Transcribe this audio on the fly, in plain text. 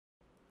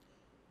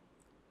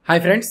Hi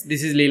friends,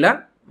 this is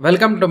Leela.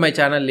 Welcome to my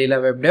channel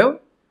leelawebdev.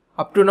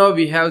 Up to now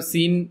we have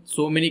seen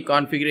so many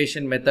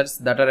configuration methods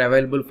that are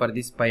available for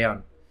this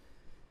Spy-on.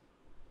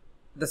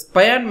 The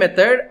Spy-on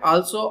method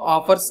also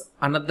offers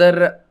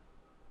another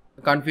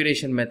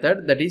configuration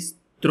method, that is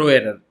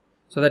throwError.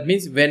 So that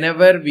means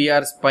whenever we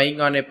are spying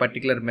on a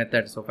particular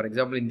method, so for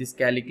example in this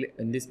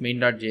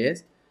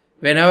main.js,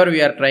 whenever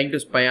we are trying to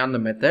spy on the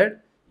method,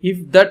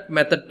 if that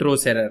method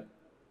throws error,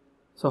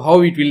 so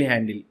how it will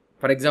handle.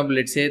 For example,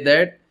 let's say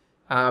that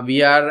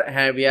we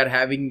are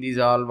having these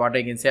all what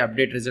I can say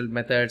update result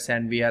methods,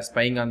 and we are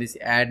spying on this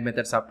add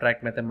method,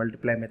 subtract method,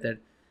 multiply method.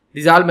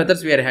 These all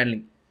methods we are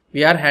handling.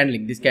 We are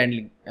handling this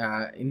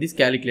in this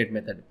calculate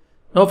method.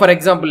 Now for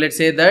example, let's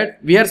say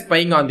that we are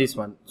spying on this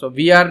one. So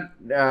we are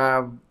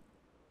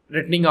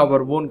returning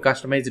our own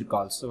customized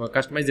calls. So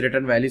customized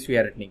return values we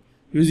are returning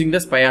using the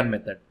Spy-on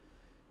method.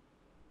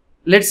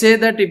 Let's say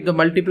that if the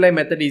multiply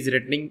method is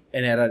returning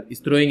an error, is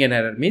throwing an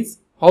error, means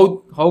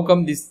how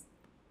come this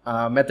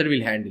method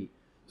will handle.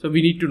 So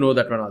we need to know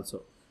that one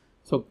also.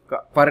 So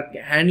for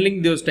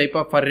handling those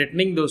for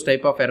returning those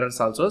type of errors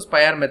also,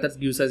 Spy-on method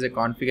gives us a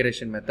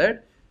configuration method,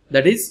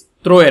 that is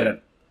throwError.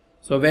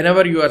 So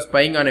whenever you are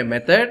spying on a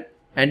method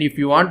and if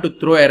you want to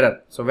throw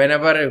error, so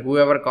whenever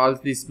whoever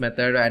calls this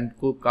method and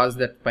who calls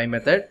that spy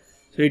method,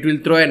 so it will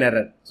throw an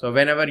error. So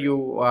whenever you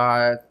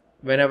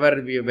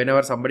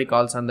whenever somebody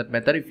calls on that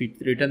method, if it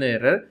return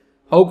an error,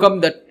 how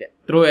come that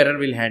throwError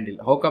will handle?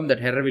 How come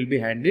that error will be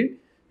handled?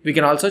 We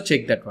can also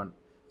check that one.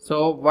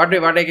 So what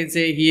I can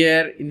say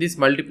here in this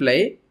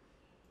multiply,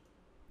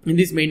 in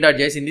this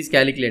main.js, in this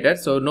calculator,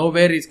 so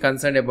nowhere is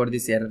concerned about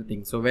this error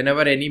thing. So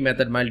whenever any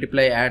method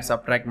multiply, add,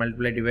 subtract,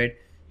 multiply, divide,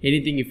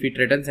 anything, if it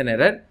returns an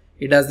error,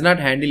 it does not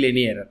handle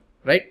any error,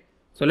 right?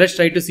 So let's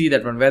try to see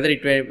that one, whether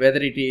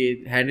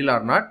it handle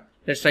or not.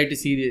 Let's try to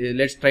see.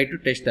 Let's try to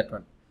test that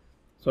one.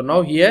 So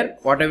now here,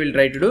 what I will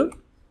try to do.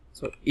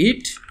 So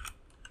it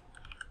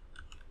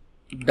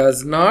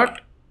does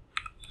not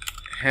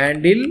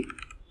handle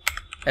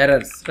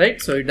errors,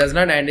 right? So it does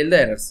not handle the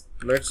errors.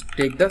 Let's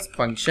take this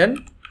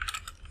function,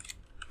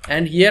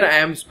 and here I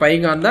am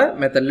spying on the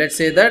method. Let's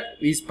say that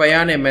we spy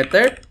on a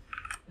method,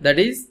 that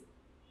is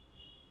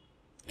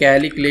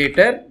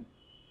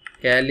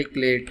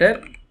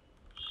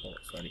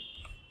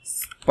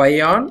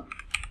spy on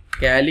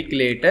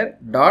calculator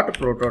dot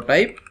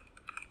prototype,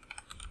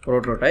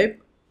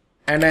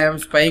 and I am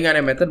spying on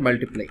a method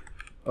multiply.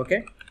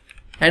 Okay,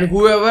 and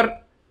whoever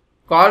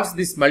calls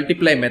this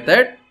multiply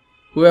method,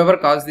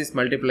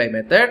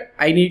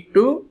 I need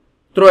to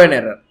throw an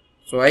error.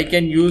 So I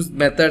can use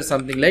method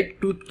something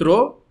like to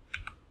throw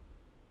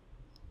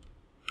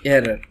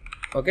error.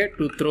 Okay,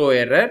 to throw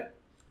error.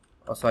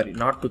 Oh, sorry,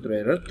 not to throw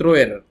error.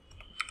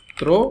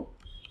 Throw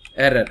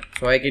error.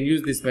 So I can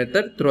use this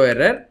method throw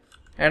error,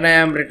 and I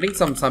am returning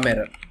some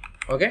error.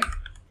 Okay,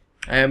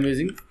 I am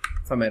using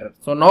some error.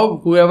 So now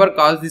whoever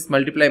calls this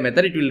multiply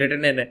method, it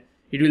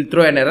will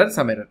throw an error,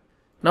 some error.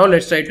 Now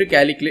let's try to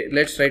calculate.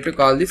 Let's try to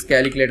call this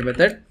calculate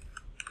method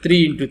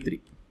 3 into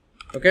 3.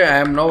 Okay, I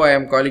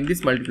am calling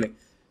this multiply.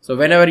 So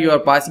whenever you are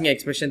passing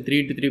expression 3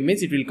 into 3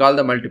 means it will call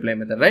the multiply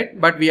method,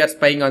 right? But we are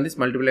spying on this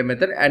multiply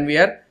method and we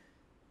are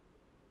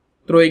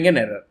throwing an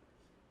error.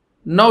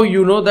 Now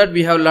you know that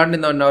we have learned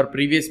in our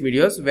previous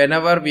videos,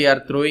 whenever we are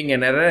throwing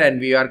an error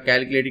and we are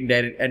calculating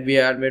when we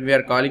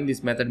are calling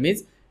this method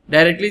means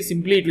directly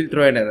simply it will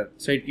throw an error.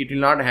 So it will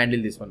not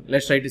handle this one.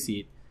 Let's try to see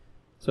it.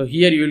 So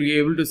here you will be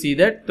able to see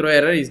that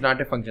throwError is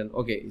not a function.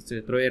 Okay, so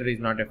throwError is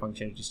not a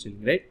function, it is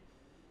telling, right?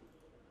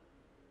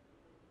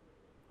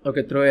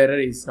 Okay,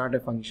 throwError is not a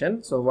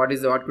function. So what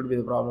could be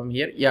the problem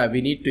here? Yeah, we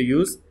need to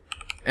use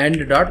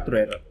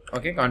and.throwError.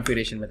 Okay,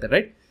 configuration method,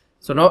 right?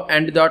 So now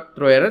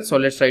and.throwError. So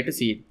let's try to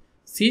see it.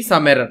 See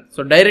some error.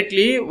 So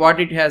directly what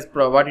it has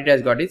got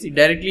is it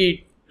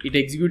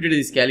executed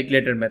this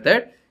calculator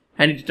method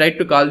and it tried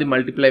to call the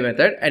multiply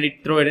method and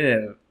it threw an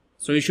error.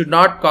 So you should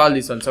not call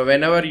this one. So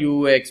whenever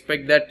you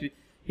expect that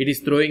it is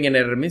throwing an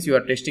error means you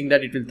are testing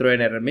that it will throw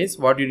an error means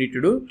what you need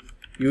to do?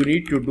 You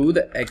need to do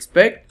the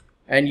expect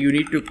and you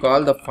need to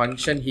call the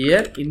function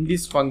here. In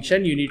this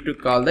function you need to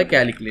call the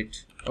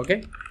calculate.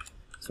 Okay.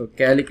 So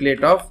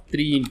calculate of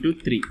 3 into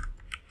 3.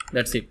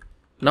 That's it.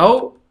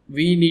 Now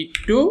we need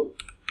to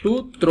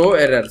throw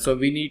error. So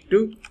we need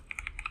to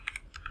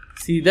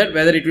see that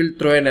whether it will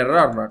throw an error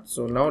or not.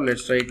 So now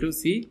let's try to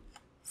see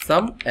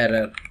some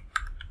error.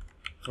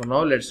 So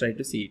now let's try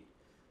to see it.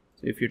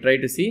 So if you try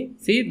to see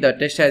the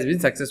test has been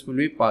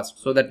successfully passed.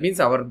 So that means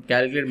our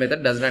calculate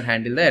method does not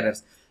handle the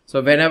errors.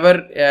 So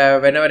whenever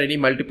any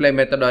multiply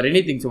method or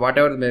anything, so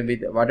whatever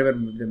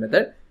the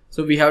method,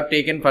 so we have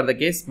taken for the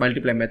case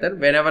multiply method.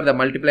 Whenever the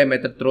multiply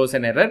method throws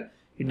an error,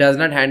 it does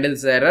not handle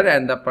the error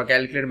and the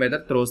calculate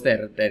method throws the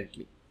error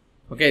directly.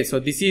 Okay, so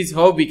this is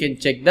how we can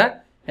check the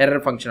error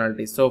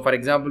functionality. So for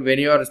example, when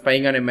you are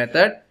spying on a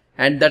method,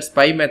 and that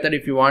spy method,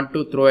 if you want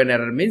to throw an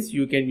error means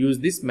you can use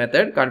this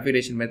method,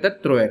 configuration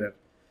method throwError.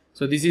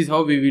 So this is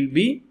how we will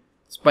be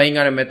spying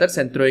on a methods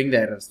and throwing the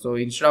errors. So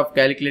instead of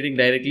calculating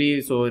directly,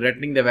 so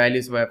returning the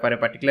values for a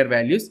particular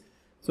values,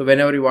 So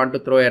whenever you want to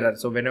throw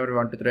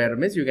error,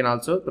 means you can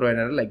also throw an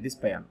error like this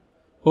Pyan.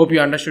 Hope you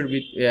understood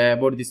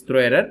about this throw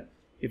error.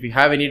 If you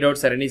have any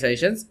doubts or any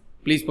suggestions,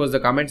 please post the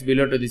comments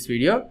below to this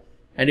video.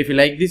 And if you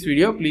like this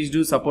video, please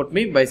do support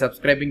me by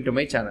subscribing to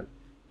my channel.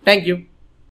 Thank you.